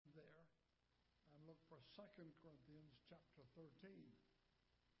2 Corinthians chapter 13.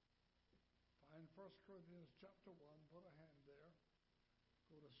 Find 1 Corinthians chapter 1, put a hand there.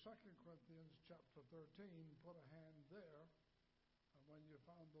 Go to 2 Corinthians chapter 13, put a hand there. And when you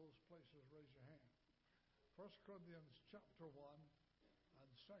found those places, raise your hand. 1 Corinthians chapter 1 and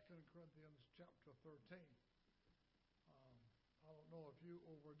 2 Corinthians chapter 13. I don't know if you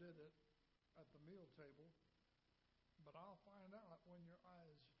overdid it at the meal table, but I'll find out when your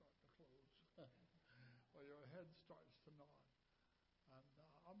eyes start to close or your head starts to nod. And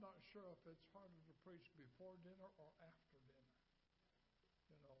I'm not sure if it's harder to preach before dinner or after dinner.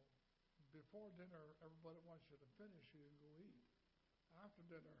 You know, before dinner, everybody wants you to finish, you can go eat. After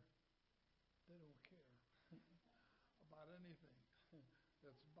dinner, they don't care about anything.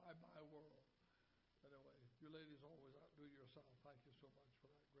 It's bye-bye world. Anyway, you ladies always outdo yourself. Thank you so much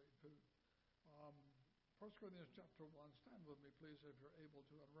for that great food. 1 Corinthians chapter 1. Stand with me, please, if you're able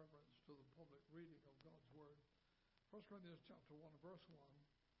to, in reverence to the public reading of God's Word. 1 Corinthians chapter 1, verse 1.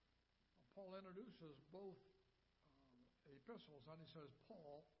 Paul introduces both epistles, and he says,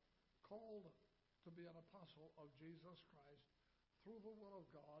 Paul, called to be an apostle of Jesus Christ through the will of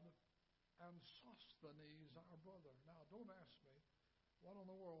God, and Sosthenes, our brother. Now, don't ask me what in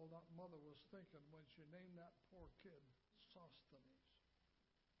the world that mother was thinking when she named that poor kid Sosthenes.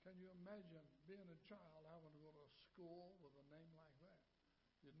 Can you imagine being a child having to go to school with a name like that?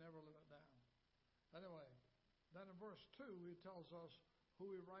 You'd never live it down. Anyway, then in verse 2, he tells us who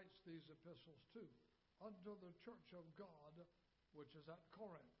he writes these epistles to. Unto the church of God, which is at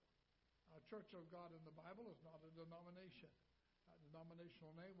Corinth. A church of God in the Bible is not a denomination. That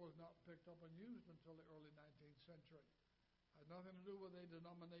denominational name was not picked up and used until the early 19th century. It had nothing to do with a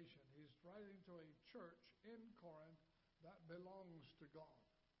denomination. He's writing to a church in Corinth that belongs to God.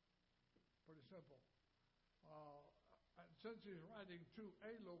 Pretty simple. And since he's writing to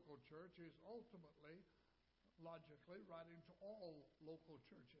a local church, he's ultimately, logically, writing to all local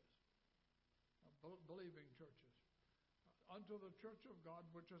churches, believing churches. Unto the church of God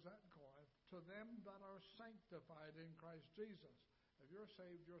which is at Corinth, to them that are sanctified in Christ Jesus. If you're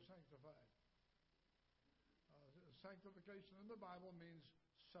saved, you're sanctified. Sanctification in the Bible means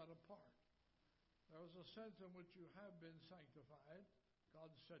set apart. There is a sense in which you have been sanctified. God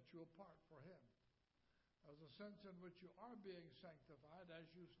set you apart for Him. There's a sense in which you are being sanctified as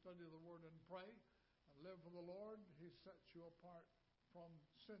you study the Word and pray and live for the Lord. He sets you apart from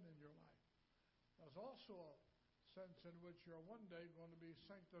sin in your life. There's also a sense in which you're one day going to be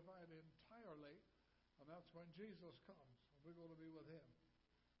sanctified entirely, and that's when Jesus comes, and we're going to be with Him.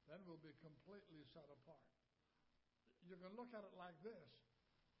 Then we'll be completely set apart. You can look at it like this.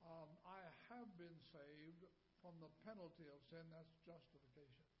 I have been saved from the penalty of sin. That's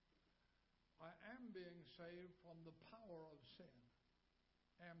justification. I am being saved from the power of sin.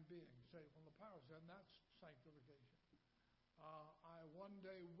 Am being saved from the power of sin. That's sanctification. I one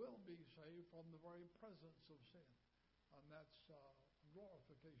day will be saved from the very presence of sin. And that's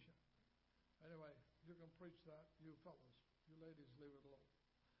glorification. Anyway, you can preach that, you fellas. You ladies, leave it alone.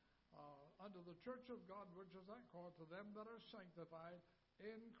 Unto the church of God which is at Corinth, to them that are sanctified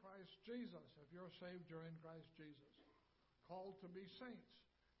in Christ Jesus. If you're saved, you're in Christ Jesus. Called to be saints.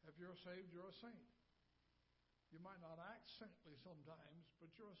 If you're saved, you're a saint. You might not act saintly sometimes,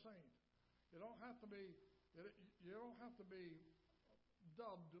 but you're a saint. You don't have to be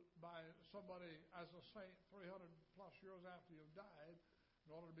dubbed by somebody as a saint 300 plus years after you've died in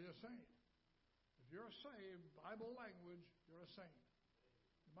order to be a saint. If you're saved, Bible language, you're a saint.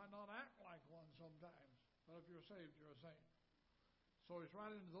 You might not act like one sometimes, but if you're saved, you're a saint. So he's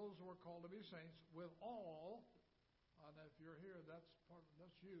writing to those who are called to be saints with all, and if you're here, that's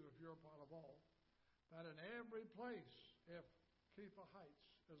you, if you're a part of all, that in every place, if Ketha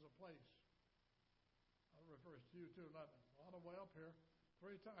Heights is a place, that refers to you too, doesn't it? On the way up here,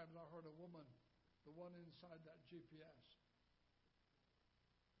 3 times I heard a woman, the one inside that GPS,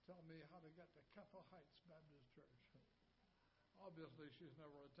 tell me how to get to Ketha Heights Baptist Church. Obviously, she's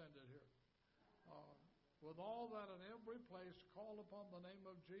never attended here. With all that in every place, call upon the name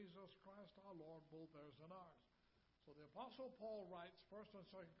of Jesus Christ our Lord, both theirs and ours. So the Apostle Paul writes 1 and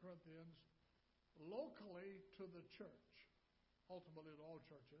 2 Corinthians locally to the church, ultimately to all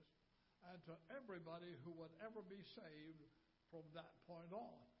churches, and to everybody who would ever be saved from that point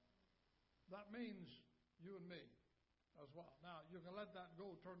on. That means you and me as well. Now, you can let that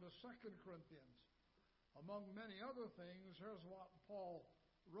go. Turn to 2 Corinthians. Among many other things, here's what Paul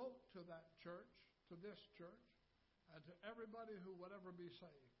wrote to that church, to this church, and to everybody who would ever be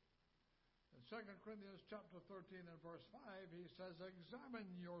saved. In 2 Corinthians chapter 13 and verse 5, he says,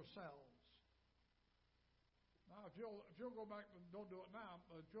 examine yourselves. Now, if you'll go back, don't do it now,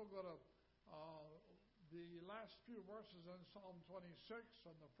 but if you'll go to the last few verses in Psalm 26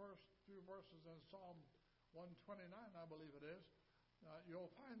 and the first few verses in Psalm 129, I believe it is,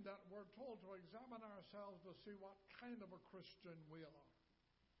 you'll find that we're told to examine ourselves to see what kind of a Christian we are.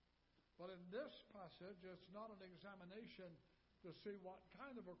 But in this passage, it's not an examination to see what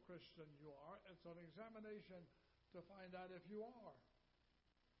kind of a Christian you are. It's an examination to find out if you are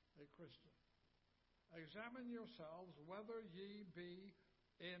a Christian. Examine yourselves whether ye be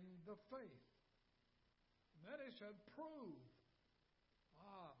in the faith. And then he said, prove.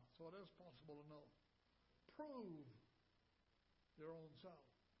 So it is possible to know. Prove your own self.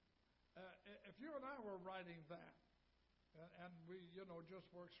 If you and I were writing that, and we, just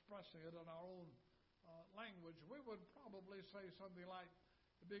were expressing it in our own language, we would probably say something like,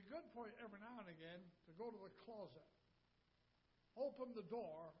 it'd be good for you every now and again to go to the closet, open the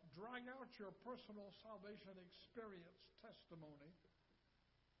door, drag out your personal salvation experience testimony,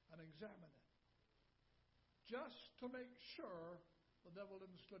 and examine it. Just to make sure the devil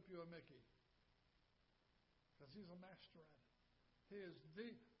didn't slip you a Mickey. Because he's a master at it.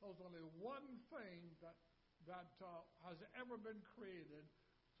 There's only one thing that has ever been created.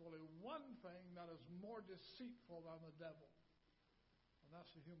 There's only one thing that is more deceitful than the devil. And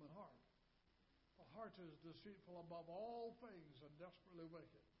that's the human heart. The heart is deceitful above all things and desperately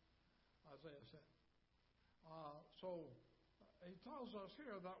wicked, Isaiah said. So he tells us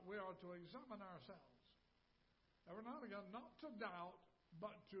here that we are to examine ourselves. Every now and again, not to doubt,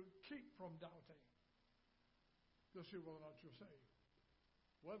 but to keep from doubting, to see whether or not you're saved.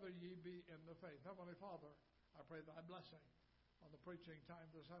 Whether ye be in the faith. Heavenly Father, I pray thy blessing on the preaching time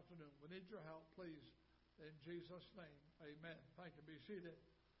this afternoon. We need your help, please. In Jesus' name, amen. Thank you. Be seated.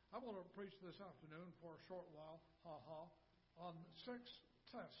 I'm going to preach this afternoon for a short while, on 6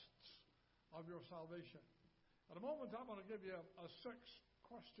 tests of your salvation. In a moment, I'm going to give you a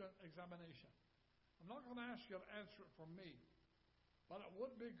 6-question examination. I'm not going to ask you to answer it from me, but it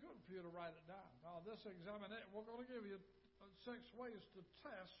would be good for you to write it down. Now, this examination, we're going to give you 6 ways to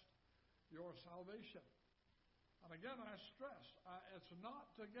test your salvation. And again, I stress, it's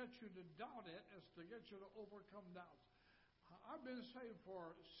not to get you to doubt it, it's to get you to overcome doubts. I've been saved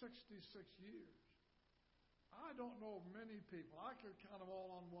for 66 years. I don't know of many people, I could count them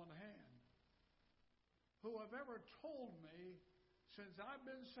all on one hand, who have ever told me, since I've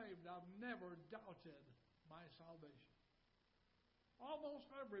been saved, I've never doubted my salvation.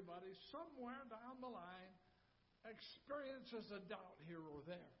 Almost everybody, somewhere down the line, experiences a doubt here or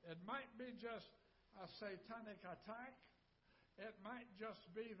there. It might be just a satanic attack. It might just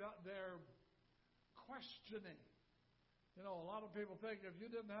be that they're questioning. A lot of people think if you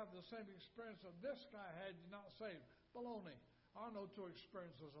didn't have the same experience that this guy had, you're not saved. Baloney. There are no two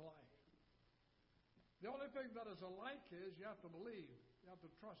experiences alike. The only thing that is alike is you have to believe. You have to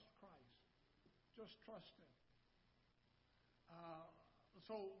trust Christ. Just trust Him.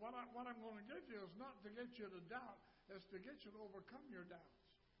 So what I'm going to give you is not to get you to doubt, it's to get you to overcome your doubts.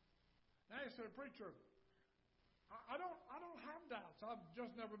 Now you say, preacher, I don't have doubts. I've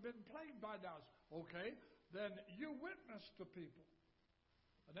just never been plagued by doubts. Okay, then you witness to people.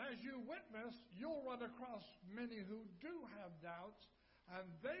 And as you witness, you'll run across many who do have doubts, and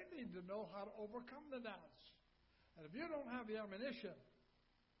they need to know how to overcome the doubts. And if you don't have the ammunition,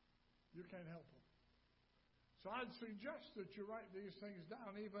 you can't help them. So I'd suggest that you write these things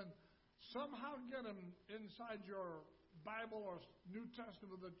down, even somehow get them inside your Bible or New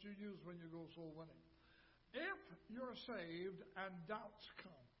Testament that you use when you go soul winning. If you're saved and doubts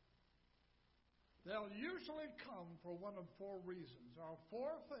come, they'll usually come for one of 4 reasons. There are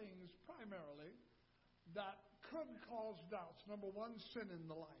 4 things primarily that could cause doubts. Number 1, sin in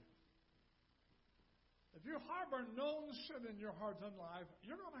the life. If you harbor known sin in your heart and life,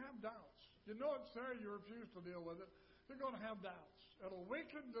 you're going to have doubts. You know it's there, you refuse to deal with it, you're going to have doubts. It'll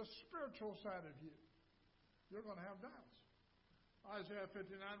weaken the spiritual side of you. You're going to have doubts. Isaiah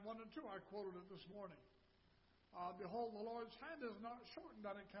 59, 1 and 2, I quoted it this morning. Behold, the Lord's hand is not shortened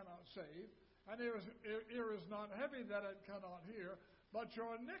that it cannot save, and ear is not heavy that it cannot hear, but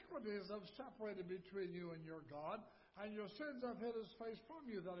your iniquities have separated between you and your God, and your sins have hid His face from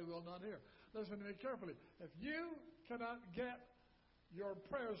you that He will not hear. Listen to me carefully. If you cannot get your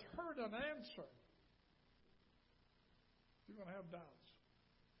prayers heard and answered, you're going to have doubts.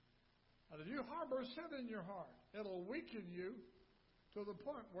 And if you harbor sin in your heart, it'll weaken you to the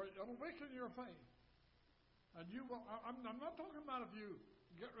point where it'll weaken your faith. And you will, I'm not talking about if you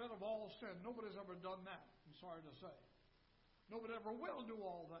get rid of all sin. Nobody's ever done that, I'm sorry to say. Nobody ever will do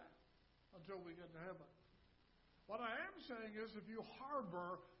all that until we get to heaven. What I am saying is if you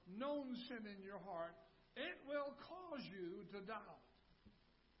harbor known sin in your heart, it will cause you to doubt.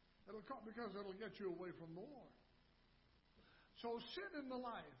 Because it'll get you away from the Lord. So sin in the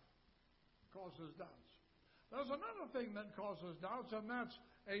life causes doubts. There's another thing that causes doubts, and that's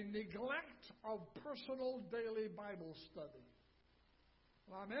a neglect of personal daily Bible study.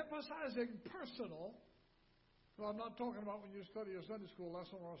 Well, I'm emphasizing personal, so I'm not talking about when you study a Sunday school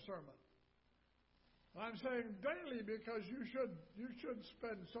lesson or a sermon. I'm saying daily because you should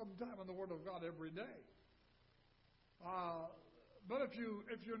spend some time in the Word of God every day. But if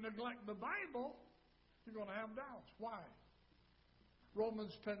you neglect the Bible, you're going to have doubts. Why?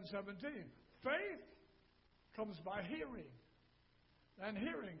 Romans 10:17. Faith comes by hearing, and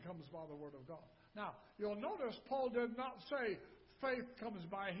hearing comes by the Word of God. Now, you'll notice Paul did not say faith comes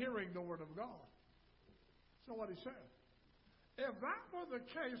by hearing the Word of God. So what he said. If that were the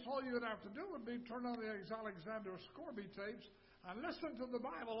case, all you'd have to do would be turn on the Alexander Scorby tapes and listen to the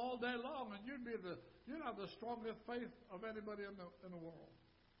Bible all day long, and you'd have the strongest faith of anybody in the world.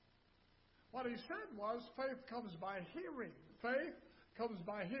 What he said was, faith comes by hearing. Faith comes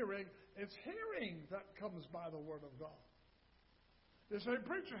by hearing. It's hearing that comes by the Word of God. You say,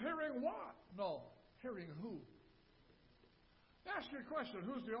 preacher, hearing what? No, hearing who? Ask you a question.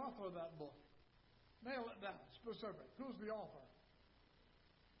 Who's the author of that book? Nail it down, specific. Who's the author?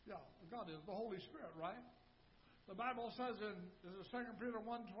 Yeah, God is the Holy Spirit, right? The Bible says in 2 Peter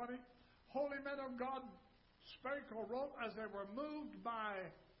 1:20, holy men of God spake or wrote as they were moved by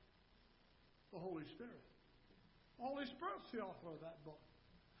the Holy Spirit. The Holy Spirit's the author of that book.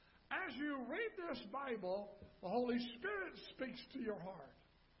 As you read this Bible, the Holy Spirit speaks to your heart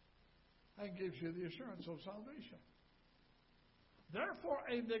and gives you the assurance of salvation. Therefore,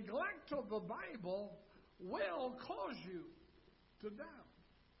 a neglect of the Bible will cause you to doubt.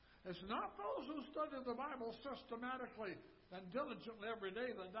 It's not those who study the Bible systematically and diligently every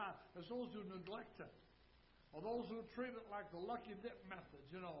day that doubt. It's those who neglect it. Or those who treat it like the lucky dip method.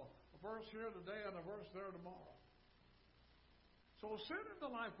 You know, a verse here today and a verse there tomorrow. So sin in the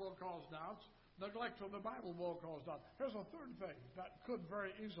life will cause doubts. Neglect of the Bible will cause doubts. Here's a third thing that could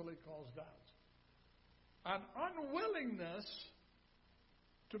very easily cause doubts. An unwillingness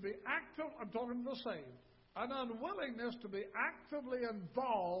to be active, I'm talking to the saved, an unwillingness to be actively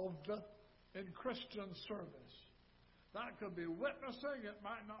involved in Christian service. That could be witnessing, it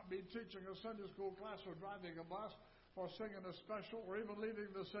might not be teaching a Sunday school class or driving a bus or singing a special or even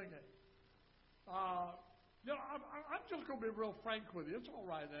leading the singing. I'm just going to be real frank with you. It's all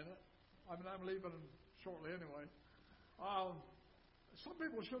right, isn't it? I mean, I'm leaving shortly anyway. Some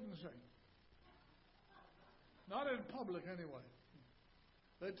people shouldn't sing. Not in public anyway.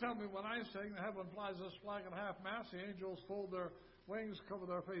 They tell me when I sing, heaven flies this flag at half-mast, the angels fold their wings, cover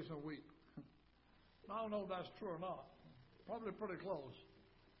their face, and weep. I don't know if that's true or not. Probably pretty close.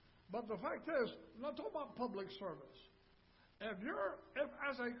 But the fact is, I'm not talking about public service. If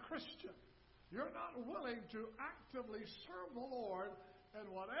as a Christian, you're not willing to actively serve the Lord in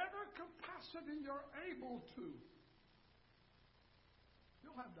whatever capacity you're able to,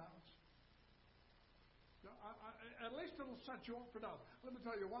 you'll have doubts. At least it'll set you up for doubt. Let me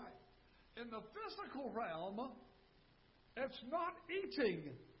tell you why. In the physical realm, it's not eating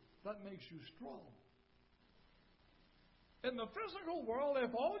that makes you strong. In the physical world,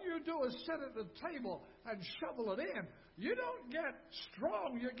 if all you do is sit at the table and shovel it in, you don't get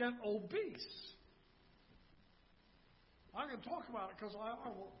strong, you get obese. I can talk about it because I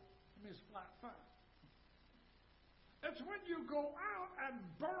mean it's flat fat. It's when you go out and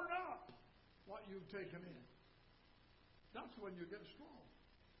burn up what you've taken in. That's when you get strong.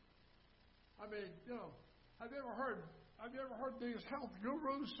 I mean, have you ever heard these health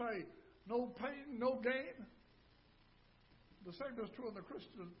gurus say, no pain, no gain? The same is true in the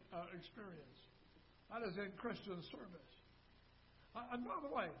Christian experience. That is in Christian service. And by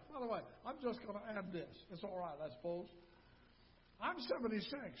the way, I'm just going to add this. It's all right, I suppose. I'm 76.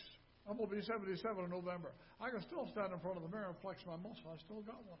 I'm going to be 77 in November. I can still stand in front of the mirror and flex my muscle. I still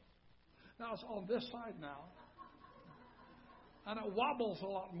got one. Now it's on this side now. And it wobbles a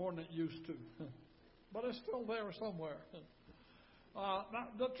lot more than it used to. But it's still there somewhere. Now,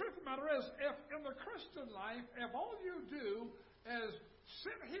 the truth of the matter is, if in the Christian life, if all you do is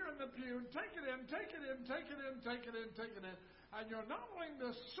sit here in the pew, take it in, and you're not willing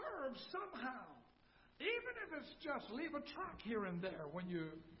to serve somehow, even if it's just leave a track here and there when you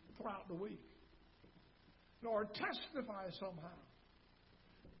throughout the week, or testify somehow.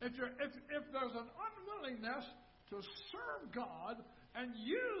 If there's an unwillingness to serve God and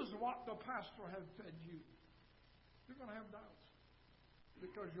use what the pastor has fed you, you're going to have doubts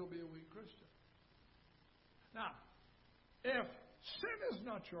because you'll be a weak Christian. Now, if sin is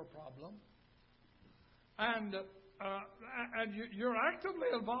not your problem, and and you're actively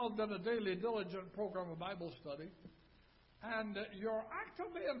involved in a daily diligent program of Bible study, and you're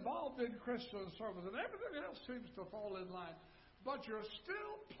actively involved in Christian service, and everything else seems to fall in line, but you're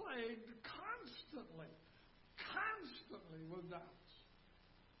still plagued constantly with doubts.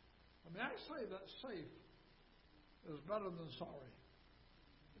 I mean, I say that safe is better than sorry.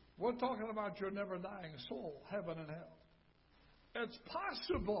 We're talking about your never-dying soul, heaven and hell. It's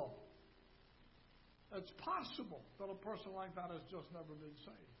possible that a person like that has just never been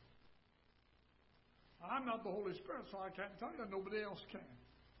saved. I'm not the Holy Spirit, so I can't tell you. Nobody else can.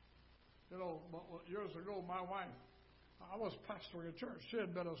 You know, years ago, my wife, I was pastoring a church. She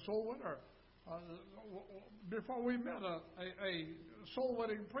had been a soul winner. Before we met, a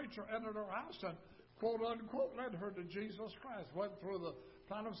soul-winning preacher entered her house and, quote, unquote, led her to Jesus Christ. Went through the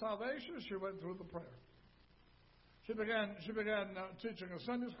plan of salvation. She went through the prayer. She began teaching a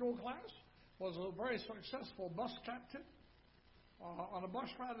Sunday school class, was a very successful bus captain. On a bus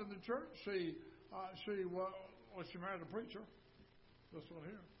ride in the church, she married a preacher, this one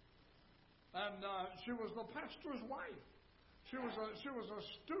here. And she was the pastor's wife. She was a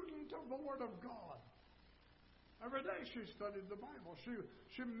student of the Word of God. Every day she studied the Bible.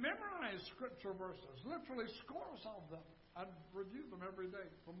 She memorized Scripture verses, literally scores of them, and reviewed them every day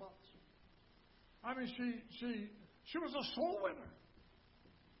for months. I mean, she was a soul winner.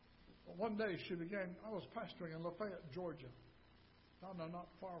 But one day I was pastoring in Lafayette, Georgia. No, not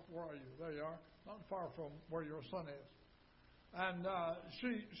far. Where are you? There you are. Not far from where your son is. And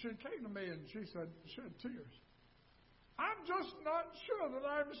she came to me and she said, she had tears. I'm just not sure that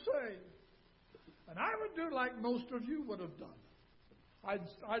I'm saved. And I would do like most of you would have done.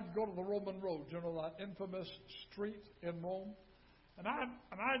 I'd go to the Roman road, you know, that infamous street in Rome. And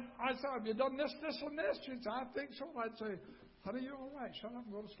I'd say, have you done this, and this? She'd say, I think so. And I'd say, honey, you're all right. Shut up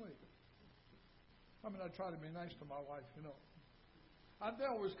and go to sleep. I mean, I try to be nice to my wife, you know. And they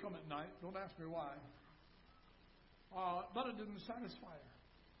always come at night. Don't ask me why. But it didn't satisfy her.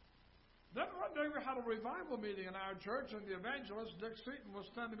 Then one day we had a revival meeting in our church, and the evangelist, Dick Seaton, was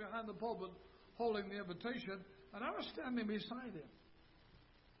standing behind the pulpit holding the invitation, and I was standing beside him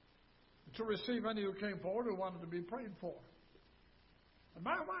to receive any who came forward who wanted to be prayed for. And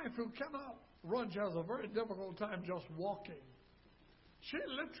my wife, who cannot run, she has a very difficult time just walking. She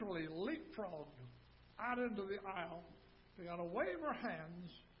literally leapfrogged out into the aisle, began to wave her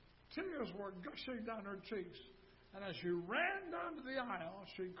hands, tears were gushing down her cheeks. And as she ran down to the aisle,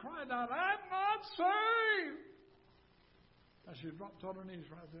 she cried out, I'm not saved! And she dropped on her knees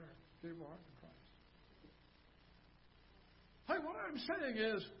right there, gave her heart to Christ. Hey, what I'm saying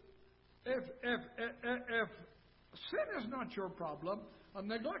is, if sin is not your problem, a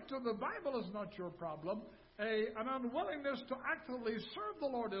neglect of the Bible is not your problem, an unwillingness to actively serve the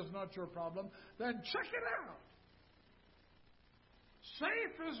Lord is not your problem, then check it out.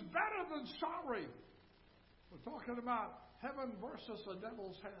 Safe is better than sorry. We're talking about heaven versus the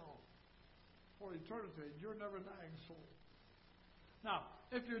devil's hell for eternity, your never-dying soul. Now,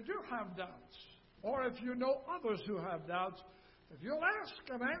 if you do have doubts, or if you know others who have doubts, if you'll ask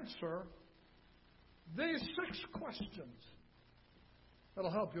and answer these 6 questions, it'll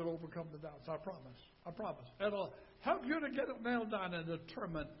help you to overcome the doubts, I promise. I promise. It'll help you to get it nailed down and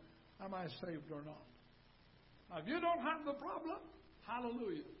determine, am I saved or not? Now, if you don't have the problem,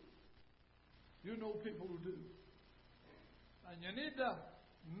 hallelujah. You know people who do. And you need to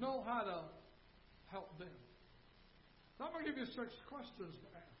know how to help them. So I'm going to give you 6 questions to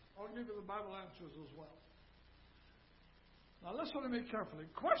ask. I'll give you the Bible answers as well. Now listen to me carefully.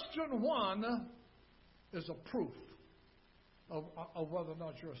 Question 1 is a proof of whether or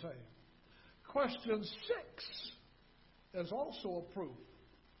not you're saved. Question 6 is also a proof.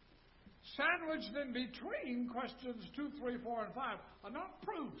 Sandwiched in between questions 2, 3, 4, and 5 are not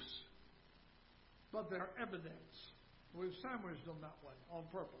proofs, but they're evidence. We've sandwiched them that way on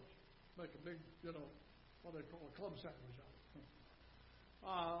purpose. Make a big, what they call a club sandwich out of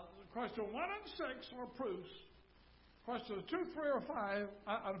it. Question 1 and 6 are proofs. Questions 2, 3, or 5,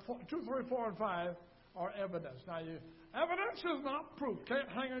 2, 3, 4, and 5 are evidence. Now, evidence is not proof. Can't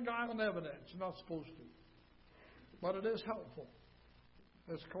hang a guy on evidence. You're not supposed to. But it is helpful.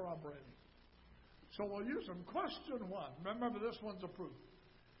 It's corroborating. So we'll use them. Question 1. Remember, this one's a proof.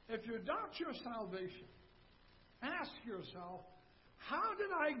 If you doubt your salvation, ask yourself, how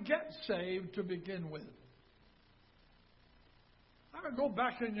did I get saved to begin with? I'm going to go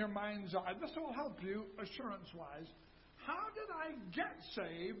back in your mind's eye. This will help you assurance-wise. How did I get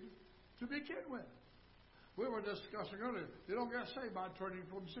saved to begin with? We were discussing earlier, you don't get saved by turning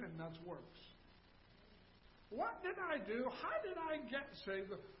from sin. That's works. What did I do? How did I get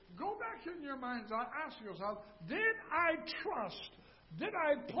saved? Go back in your mind's eye, ask yourself, did I trust? Did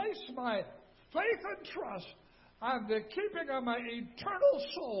I place my faith and trust on the keeping of my eternal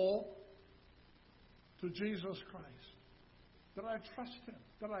soul to Jesus Christ? Did I trust Him?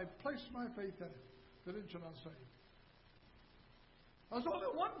 Did I place my faith in Him? Didn't you not say? There's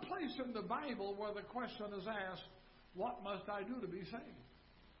only one place in the Bible where the question is asked, what must I do to be saved?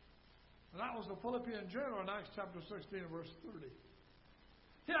 And that was the Philippian jailer in Acts chapter 16, verse 30.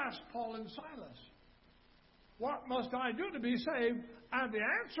 He asked Paul and Silas, what must I do to be saved? And the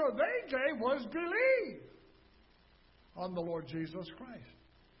answer they gave was believe on the Lord Jesus Christ.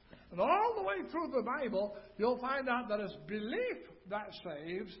 And all the way through the Bible, you'll find out that it's belief that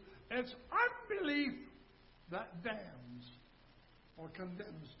saves, it's unbelief that damns or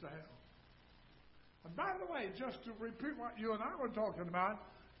condemns to hell. And by the way, just to repeat what you and I were talking about,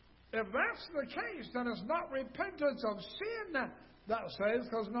 if that's the case, then it's not repentance of sin that saves,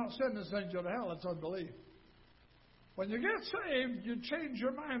 because not sin that sends you to hell, it's unbelief. When you get saved, you change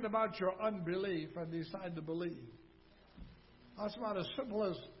your mind about your unbelief and decide to believe. That's about as simple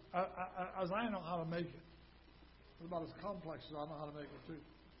as I know how to make it. It's about as complex as I know how to make it too.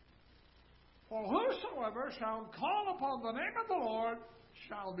 For whosoever shall call upon the name of the Lord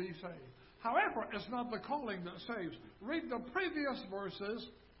shall be saved. However, it's not the calling that saves. Read the previous verses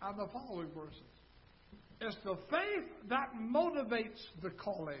and the following verses. It's the faith that motivates the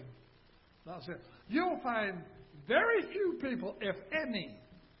calling. That's it. You'll find very few people, if any,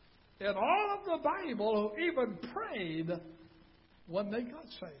 in all of the Bible who even prayed when they got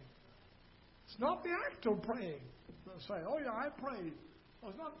saved. It's not the act of praying that say, oh yeah, I prayed. Well,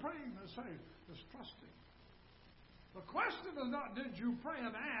 it's not praying that saves. It's trusting. The question is not, did you pray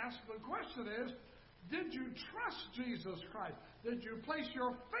and ask? The question is, did you trust Jesus Christ? Did you place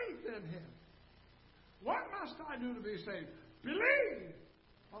your faith in Him? What must I do to be saved? Believe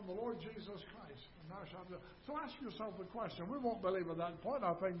on the Lord Jesus Christ, and thou shalt live. So ask yourself the question. We won't believe at that point.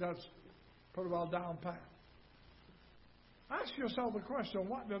 I think that's pretty well down pat. Ask yourself the question,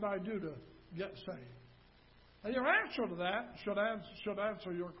 what did I do to get saved? And your answer to that should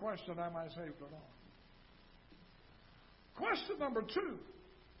answer your question, am I saved or not? Question number 2.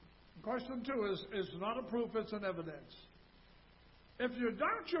 Question 2 is not a proof, it's an evidence. If you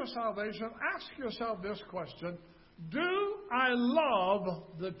doubt your salvation, ask yourself this question: do I love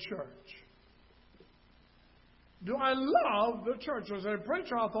the church? Do I love the church? As a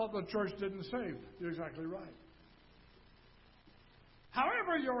preacher, I thought the church didn't save. You're exactly right.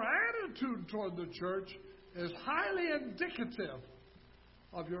 However, your attitude toward the church is highly indicative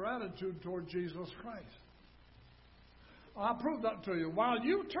of your attitude toward Jesus Christ. I'll prove that to you. While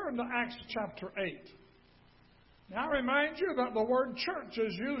you turn to Acts chapter 8, now I remind you that the word church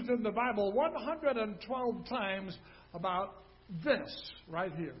is used in the Bible 112 times about this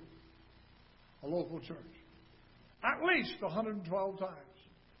right here, a local church. At least 112 times.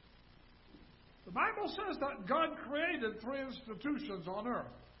 The Bible says that God created 3 institutions on earth.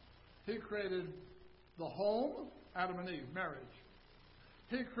 He created the home, Adam and Eve, marriage.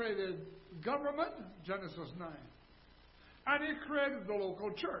 He created government, Genesis 9. And He created the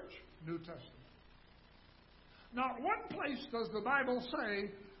local church, New Testament. Not one place does the Bible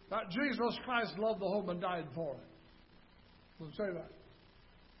say that Jesus Christ loved the home and died for it. Doesn't say that.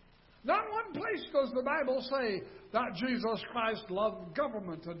 Not one place does the Bible say that Jesus Christ loved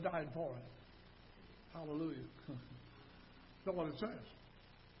government and died for it. Hallelujah. That's what it says.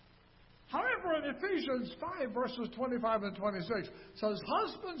 However, in Ephesians 5, verses 25 and 26, it says,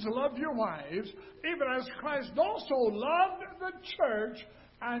 husbands, love your wives, even as Christ also loved the church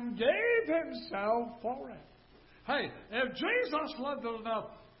and gave Himself for it. Hey, if Jesus loved it enough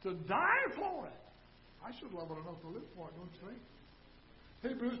to die for it, I should love it enough to live for it, don't you think?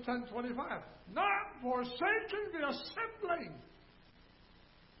 Hebrews 10:25, not forsaking the assembling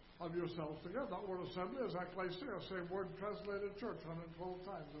of yourselves together. That word assembly is ecclesia, same word translated church 112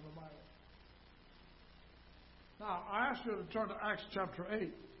 times in the Bible. Now, I ask you to turn to Acts chapter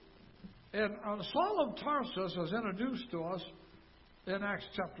 8. And Saul of Tarsus is introduced to us in Acts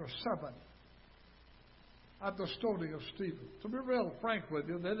chapter 7 at the stoning of Stephen. To be real frank with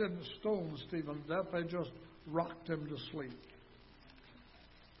you, they didn't stone Stephen to death, they just rocked him to sleep.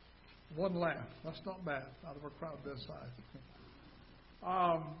 One laugh. That's not bad out of a crowd this size.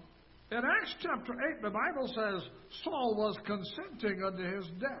 In Acts chapter 8, the Bible says Saul was consenting unto his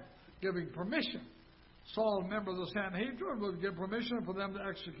death, giving permission. Saul, member of the Sanhedrin, would give permission for them to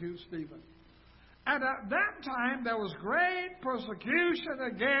execute Stephen. And at that time, there was great persecution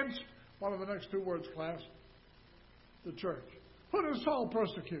against, what are the next 2 words, class? The church. Who did Saul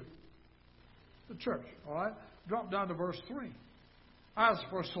persecute? The church, all right? Drop down to verse 3. As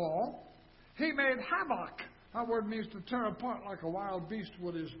for Saul, he made havoc. That word means to tear apart like a wild beast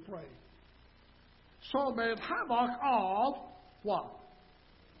with his prey. Saul made havoc of what?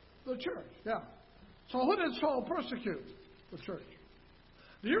 The church, yeah. So who did Saul persecute? The church.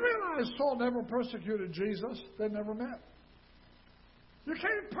 Do you realize Saul never persecuted Jesus? They never met. You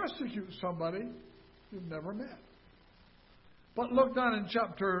can't persecute somebody you've never met. But look down in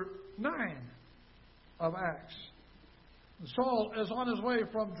chapter 9 of Acts. Saul is on his way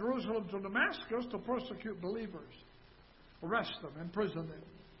from Jerusalem to Damascus to persecute believers, arrest them, imprison them.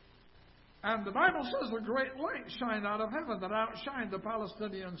 And the Bible says a great light shined out of heaven that outshined the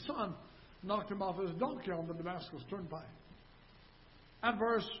Palestinian sun, knocked him off his donkey on the Damascus turnpike. And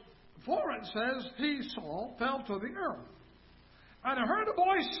verse 4 it says, he, Saul, fell to the earth. And I heard a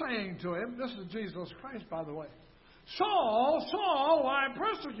voice saying to him, this is Jesus Christ, by the way, Saul, Saul, why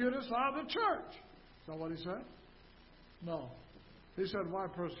persecutest thou the church? Is that what he said? No. He said, why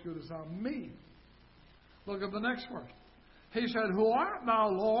persecutest thou me? Look at the next verse. He said, who art thou,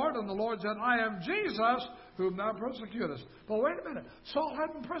 Lord? And the Lord said, I am Jesus, whom thou persecutest. But wait a minute. Saul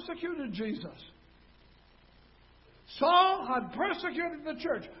hadn't persecuted Jesus. Saul had persecuted the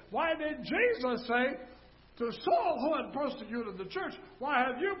church. Why did Jesus say to Saul, who had persecuted the church, why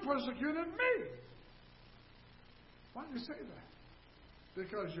have you persecuted me? Why do you say that?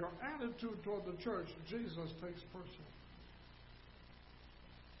 Because your attitude toward the church, Jesus takes personally.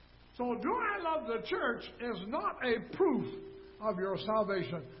 So, do I love the church is not a proof of your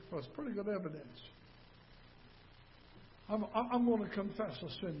salvation, but it's pretty good evidence. I'm going to confess a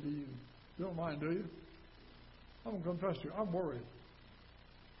sin to you. You don't mind, do you? I'm going to confess to you. I'm worried.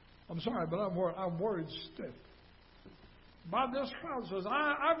 I'm sorry, but I'm worried. I'm worried stiff. But this crowd says,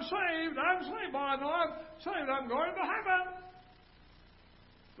 I'm saved. I'm saved. I know I'm saved. I'm going to heaven.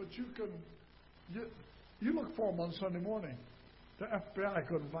 But you look for them on Sunday morning. The FBI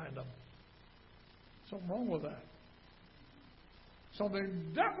couldn't find them. Something wrong with that.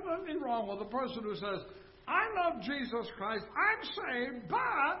 Something definitely wrong with the person who says, I love Jesus Christ, I'm saved,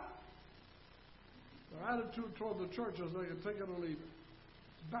 but their attitude toward the church is they can take it or leave it.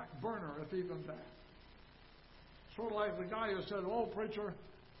 It's back burner, if even that. Sort of like the guy who said, oh, preacher,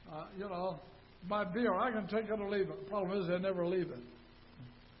 my beer, I can take it or leave it. The problem is they never leave it.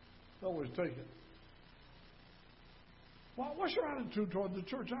 They always take it. Well, what's your attitude toward the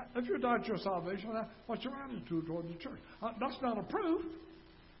church? If you doubt your salvation, what's your attitude toward the church? That's not a proof,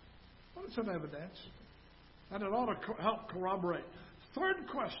 but it's an evidence. And it ought to help corroborate. Third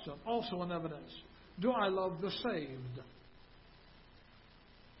question, also an evidence. Do I love the saved?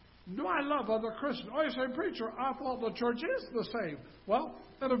 Do I love other Christians? Oh, you say, preacher, I thought the church is the saved. Well,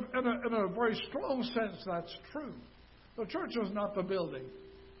 in a very strong sense, that's true. The church is not the building.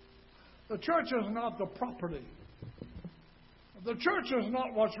 The church is not the property. The church is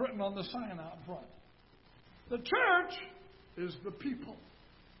not what's written on the sign out front. The church is the people.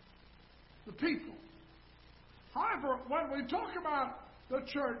 The people. However, when we talk about the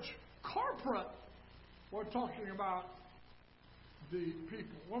church corporate, we're talking about the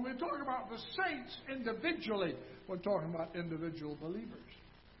people. When we talk about the saints individually, we're talking about individual believers.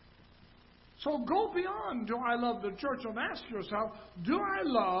 So go beyond, do I love the church, and ask yourself, do I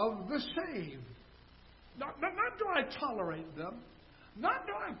love the saved? Not do I tolerate them. Not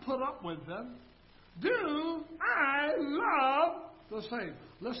do I put up with them. Do I love the saved?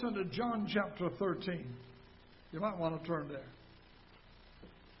 Listen to John chapter 13. You might want to turn there.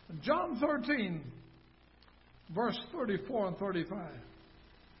 In John 13, verse 34 and 35.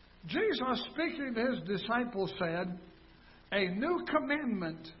 Jesus, speaking to his disciples, said, a new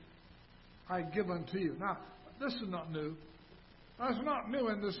commandment I give unto you. Now, this is not new. That's not new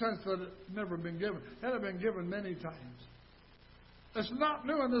in the sense that it's never been given. It had been given many times. It's not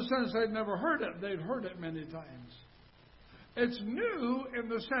new in the sense they'd never heard it. They'd heard it many times. It's new in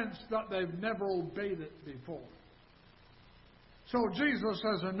the sense that they've never obeyed it before. So Jesus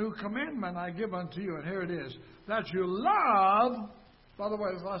says, a new commandment I give unto you, and here it is, that you love, by the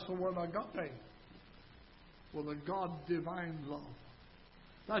way, that's the word agape, with a God divine love.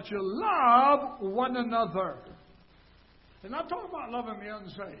 That you love one another. And I'm talking about loving the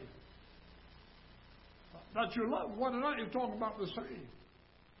unsaved. That you love one another, you're talking about the saved.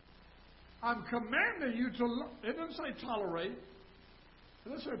 I'm commanding you to love. It didn't say tolerate. It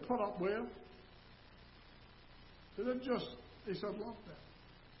didn't say put up with. It didn't just, he said love them.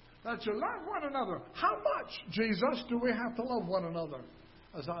 That you love one another. How much, Jesus, do we have to love one another?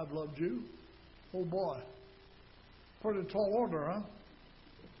 As I've loved you. Oh boy. Pretty tall order, huh?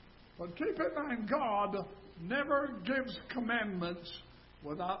 But keep in mind, God never gives commandments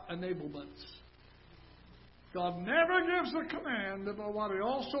without enablements. God never gives the command, but what He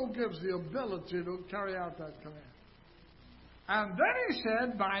also gives the ability to carry out that command. And then He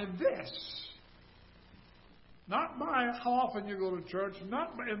said, by this, not by how often you go to church,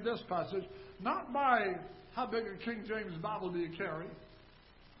 not by, in this passage, not by how big a King James Bible do you carry,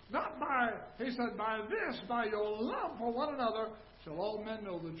 not by, He said, by this, by your love for one another, shall all men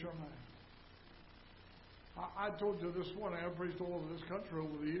know that you're mine. I told you this morning, I've preached all over this country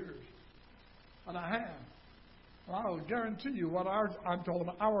over the years. And I have. And I will guarantee you what I'm talking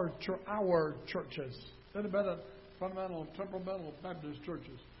about our churches, independent, fundamental, temperamental Baptist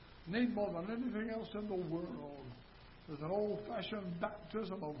churches, need more than anything else in the world is an old-fashioned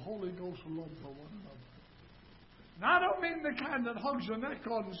baptism of Holy Ghost love for one another. Now, I don't mean the kind that hugs your neck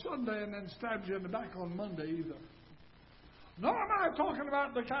on Sunday and then stabs you in the back on Monday either. Nor am I talking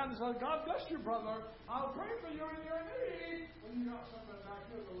about the kind that says, God bless you, brother. I'll pray for you in your need when you got something back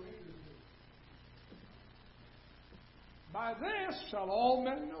here to lead you to. By this shall all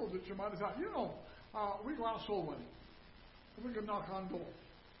men know that you're my disciples. You know, we go out soul winning. We can knock on doors.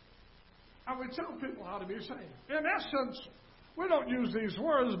 And we tell people how to be saved. In essence, we don't use these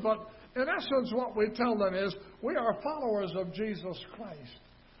words, but in essence what we tell them is, we are followers of Jesus Christ.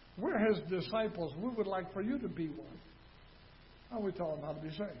 We're His disciples. We would like for you to be one. And we tell them how to be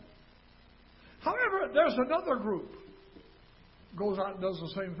saved. However, there's another group goes out and does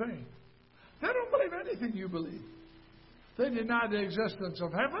the same thing. They don't believe anything you believe. They deny the existence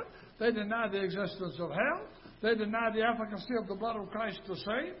of heaven. They deny the existence of hell. They deny the efficacy of the blood of Christ to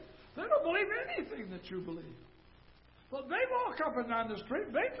save. They don't believe anything that you believe. But they walk up and down the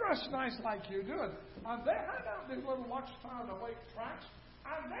street. They dress nice like you do. And they hand out these little watchtower to wake tracts.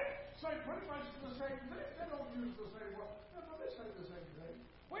 And they say pretty much the same thing. They don't use the same word. No, they say the same thing.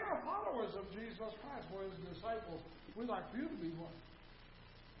 We are followers of Jesus Christ. We're His disciples. We'd like for you to be one.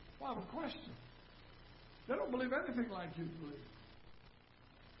 Well, I have a question. They don't believe anything like you believe.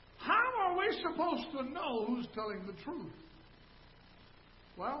 How are we supposed to know who's telling the truth?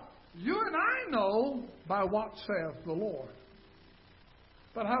 Well, you and I know by what saith the Lord.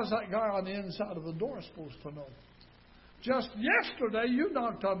 But how's that guy on the inside of the door supposed to know? Just yesterday you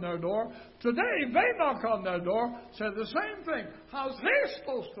knocked on their door. Today they knock on their door, say the same thing. How's he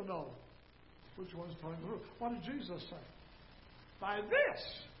supposed to know? Which one's telling the truth? What did Jesus say? By this,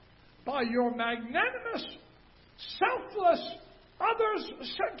 by your magnanimous, selfless,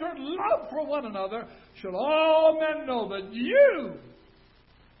 others-centered love for one another, should all men know that you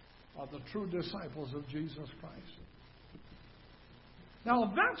are the true disciples of Jesus Christ.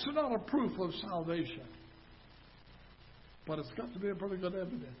 Now, that's not a proof of salvation, but it's got to be a pretty good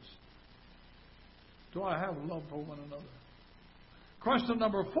evidence. Do I have love for one another? Question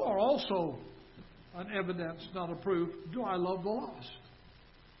number 4, also an evidence, not a proof. Do I love the lost?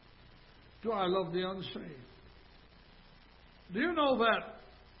 Do I love the unsaved? Do you know that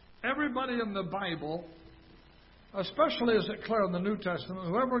everybody in the Bible, especially as it clear in the New Testament,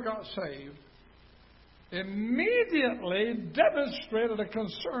 whoever got saved, immediately demonstrated a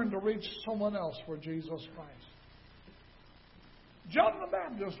concern to reach someone else for Jesus Christ. John the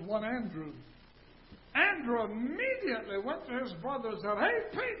Baptist won Andrew. Andrew immediately went to his brother and said, "Hey,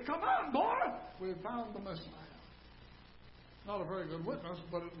 Pete, come on, boy. We found the Messiah." Not a very good witness,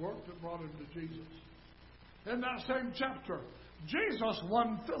 but it worked. It brought him to Jesus. In that same chapter, Jesus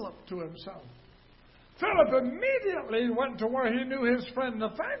won Philip to himself. Philip immediately went to where he knew his friend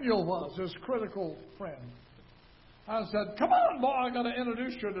Nathaniel was, his critical friend, and said, "Come on, boy, I've got to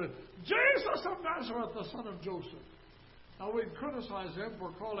introduce you to Jesus of Nazareth, the son of Joseph." Now, we criticize him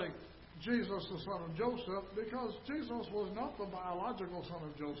for calling Jesus the son of Joseph because Jesus was not the biological son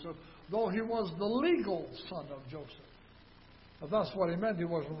of Joseph, though he was the legal son of Joseph. If that's what he meant, he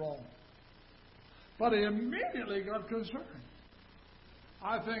wasn't wrong. But he immediately got concerned.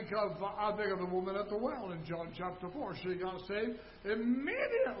 I think of the woman at the well in John chapter 4. She got saved.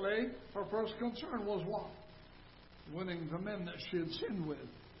 Immediately, her first concern was what? Winning the men that she had sinned with.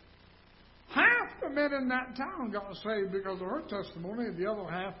 Half the men in that town got saved because of her testimony. The other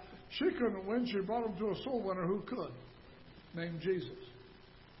half, she couldn't win. She brought them to a soul winner who could, named Jesus.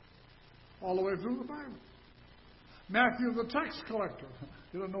 All the way through the Bible. Matthew, the tax collector.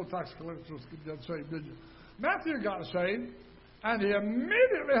 You didn't know tax collectors get saved, did you? Matthew got saved, and he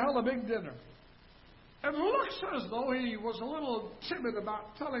immediately held a big dinner. It looks as though he was a little timid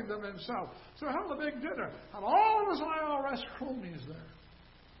about telling them himself. So he held a big dinner, had all of his IRS cronies there.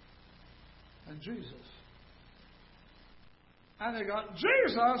 And Jesus. And he got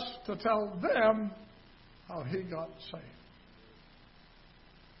Jesus to tell them how he got saved.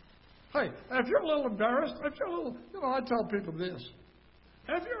 Hey, if you're a little embarrassed, if you're a little, I tell people this.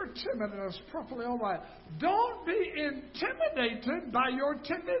 If you're timid, and it's perfectly all right, don't be intimidated by your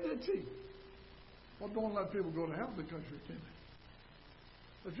timidity. Well, don't let people go to hell because you're timid.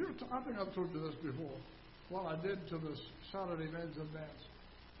 If you're, I think I've told you this before. Well, I did to this Saturday men's and dance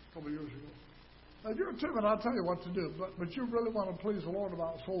a couple of years ago. If you're timid, I'll tell you what to do. But you really want to please the Lord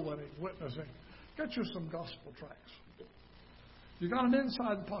about soul winning, witnessing. Get you some gospel tracts. You got an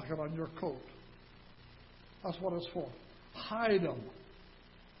inside pocket on your coat. That's what it's for. Hide them.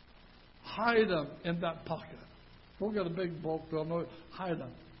 Hide them in that pocket. Don't get a big bulk. They'll know. Hide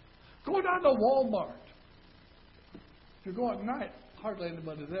them. Go down to Walmart. If you go at night, hardly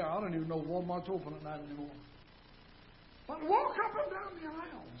anybody there. I don't even know Walmart's open at night anymore. But walk up and down the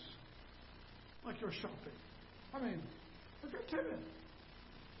aisles like you're shopping. I mean, if you're timid,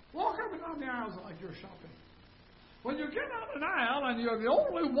 walk up and down the aisles like you're shopping. When you get on an aisle and you're the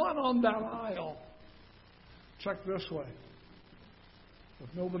only one on that aisle, check this way.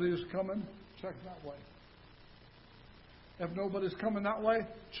 If nobody is coming, check that way. If nobody's coming that way,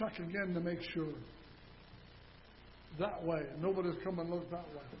 check again to make sure. That way. Nobody's coming, look that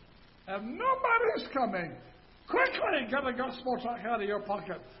way. If nobody's coming, quickly get a gospel tract out of your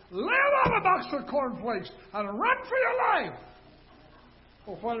pocket. Lay on a box of cornflakes and run for your life.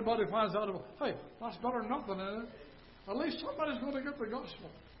 Or if anybody finds out, hey, that's better than nothing, isn't it? At least somebody's going to get the gospel.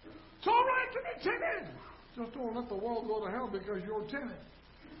 It's all right to be timid. Just don't let the world go to hell because you're timid.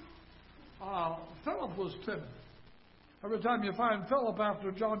 Philip was timid. Every time you find Philip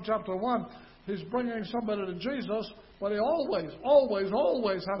after John chapter 1, he's bringing somebody to Jesus, but he always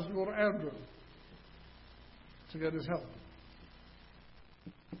has to go to Andrew to get his help.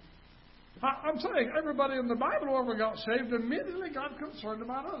 I'm saying everybody in the Bible who ever got saved immediately got concerned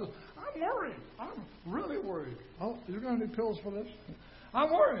about others. I'm worried. I'm really worried. Oh, you got any pills for this?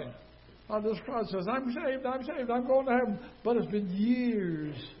 I'm worried. This crowd says, I'm saved, I'm going to heaven. But it's been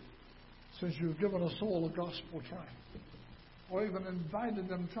years since you've given a soul a gospel tract. Or even invited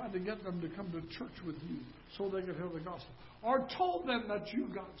them, tried to get them to come to church with you so they could hear the gospel. Or told them that you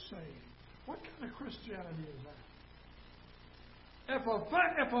got saved. What kind of Christianity is that? If a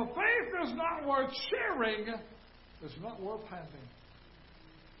faith is not worth sharing, it's not worth having.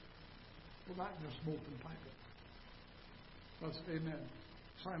 Well, that just smoke and pipe it. That's amen.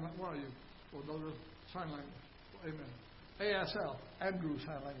 Sign language. Where are you? Well, no, sign language. Amen. ASL. Andrew's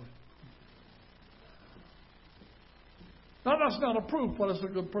sign language. Now, that's not a proof, but it's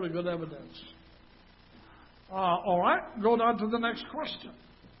a pretty good evidence. All right, go down to the next question.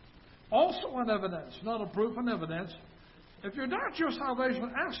 Also an evidence, not a proof, an evidence. If you doubt your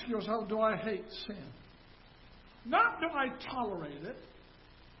salvation, ask yourself, do I hate sin? Not do I tolerate it.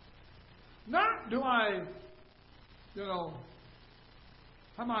 Not do I, do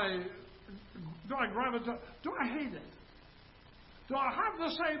I gravitate? Do I hate it? Do I have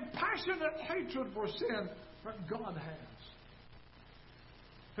the same passionate hatred for sin that God has?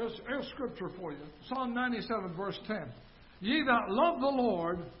 Here's scripture for you. Psalm 97, verse 10. Ye that love the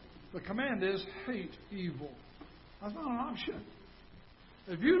Lord, the command is hate evil. That's not an option.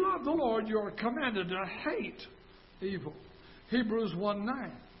 If you love the Lord, you are commanded to hate evil. Hebrews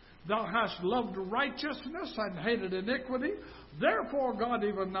 1:9. Thou hast loved righteousness and hated iniquity. Therefore God,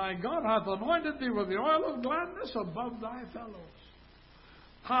 even thy God, hath anointed thee with the oil of gladness above thy fellows.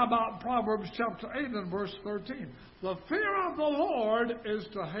 How about Proverbs chapter 8 and verse 13? The fear of the Lord is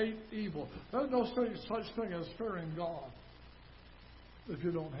to hate evil. There's no such thing as fearing God if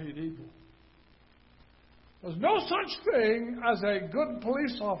you don't hate evil. There's no such thing as a good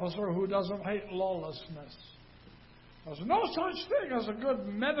police officer who doesn't hate lawlessness. There's no such thing as a good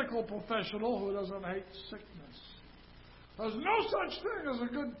medical professional who doesn't hate sickness. There's no such thing as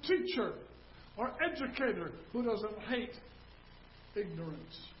a good teacher or educator who doesn't hate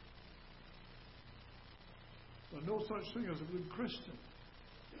ignorance. There's no such thing as a good Christian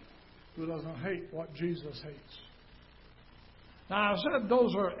who doesn't hate what Jesus hates. Now, I said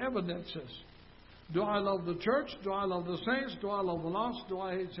those are evidences. Do I love the church? Do I love the saints? Do I love the lost? Do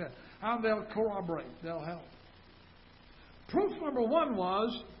I hate sin? And they'll corroborate. They'll help. Proof number one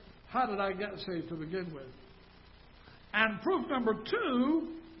was, how did I get saved to begin with? And proof number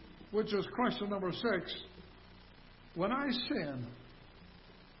two, which is question number 6, when I sin,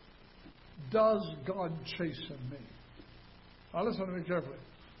 does God chasten me? Now listen to me carefully.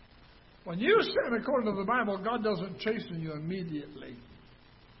 When you sin according to the Bible, God doesn't chasten you immediately.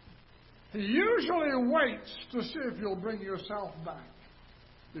 He usually waits to see if you'll bring yourself back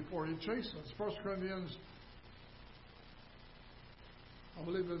before He chastens. 1 Corinthians, I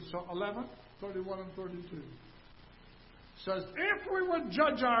believe it's 11, 31 and 32. Says, if we would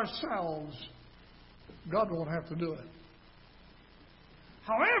judge ourselves, God won't have to do it.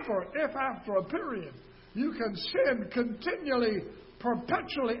 However, if after a period you can sin continually,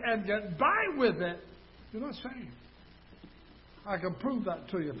 perpetually, and get by with it, you're not saved. I can prove that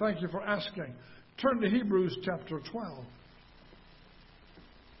to you. Thank you for asking. Turn to Hebrews chapter 12.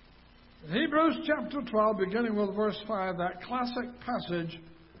 In Hebrews chapter 12, beginning with verse 5, that classic passage,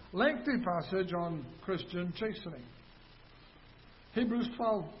 lengthy passage on Christian chastening. Hebrews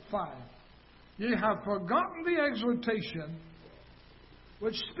 12:5. Ye have forgotten the exhortation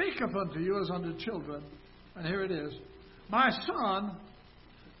which speaketh unto you as unto children. And here it is. My son,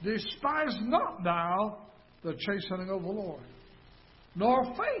 despise not thou the chastening of the Lord, nor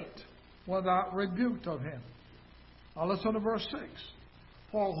faint when thou art rebuked of him. Now listen to verse 6.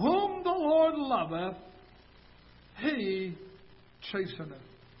 For whom the Lord loveth, he chasteneth,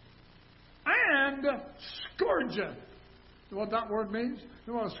 and scourgeth. You know what that word means?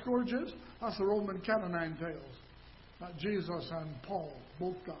 You know what a scourge is? That's the Roman canine tails that Jesus and Paul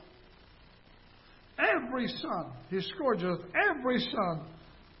both got. Every son, he scourgeth every son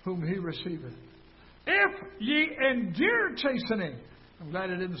whom he receiveth. If ye endure chastening, I'm glad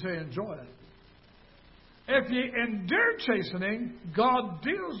it didn't say enjoy it. If ye endure chastening, God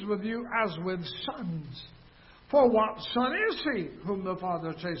deals with you as with sons. For what son is he whom the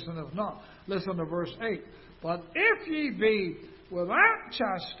Father chasteneth not? Listen to verse 8. But if ye be without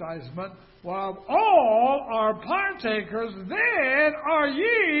chastisement, while all are partakers, then are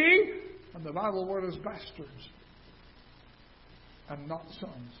ye, and the Bible word is bastards, and not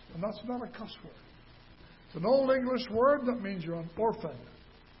sons. And that's not a cuss word. It's an old English word that means you're an orphan.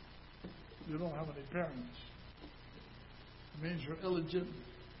 You don't have any parents. It means you're illegitimate.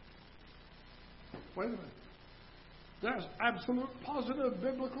 Wait a minute. There's absolute positive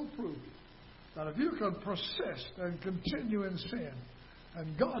biblical proof that if you can persist and continue in sin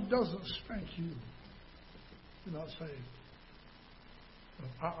and God doesn't spank you, you're not saved.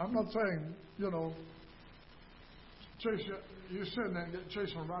 I'm not saying, chase you sin and get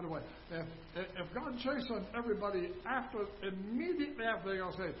chastened right away. If God chastened everybody immediately after they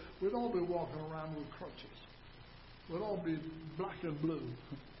got saved, we'd all be walking around with crutches. We'd all be black and blue.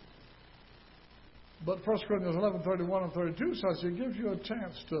 But 1 Corinthians 11:31 and 32 says He gives you a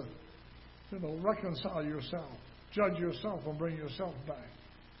chance to, reconcile yourself, judge yourself, and bring yourself back.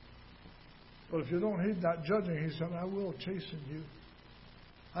 But if you don't heed that judging, He said, I will chasten you.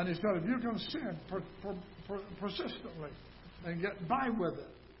 And He said, if you can sin persistently and get by with it,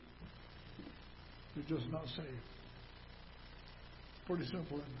 you're just not saved. Pretty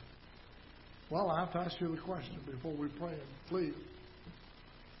simple, isn't it? Well, I have to ask you the question before we pray and plead.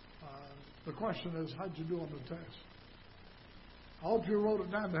 The question is, how'd you do on the test? I hope you wrote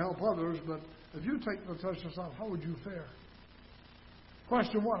it down to help others, but if you take the test yourself, how would you fare?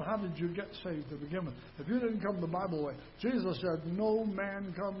 Question 1, how did you get saved to begin with? If you didn't come the Bible way, Jesus said, no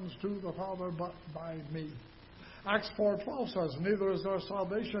man comes to the Father but by me. Acts 4:12 says, neither is there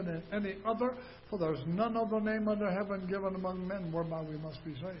salvation in any other, for there is none other name under heaven given among men whereby we must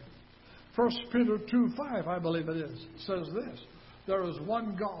be saved. 1 Peter 2:5, I believe it is, says this, there is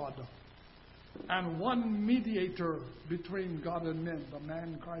one God and one mediator between God and men, the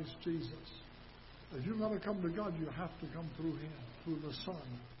man Christ Jesus. If you're going to come to God, you have to come through Him, through the Son,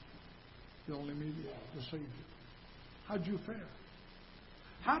 the only mediator, the Savior. How'd you fare?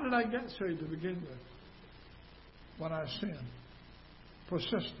 How did I get saved to begin with? When I sin,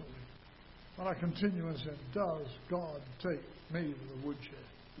 persistently, when I continue in sin, does God take me to the woodshed?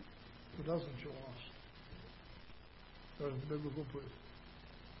 If it doesn't, you're lost. There's biblical proof.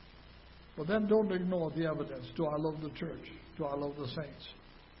 But then don't ignore the evidence. Do I love the church? Do I love the saints?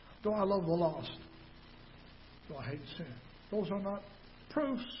 Do I love the lost? Do I hate sin? Those are not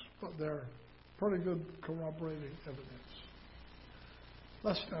proofs, but they're pretty good corroborating evidence.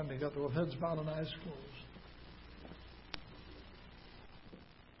 Let's stand together with heads bowed and eyes closed.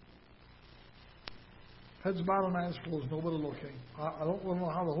 Heads bowed and eyes closed, nobody looking. I don't know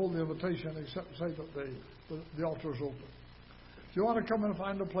how to hold the invitation except say that the altar is open. If you want to come and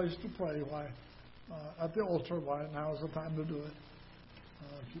find a place to pray, at the altar, now is the time to do it.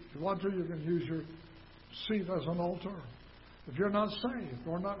 If you want to, you can use your seat as an altar. If you're not saved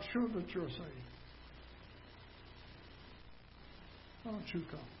or not sure that you're saved, why don't you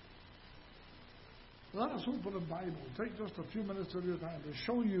come? Let us open the Bible. Take just a few minutes of your time to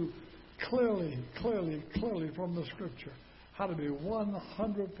show you clearly from the Scripture how to be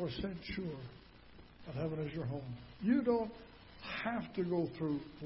 100% sure that heaven is your home. You don't have to go through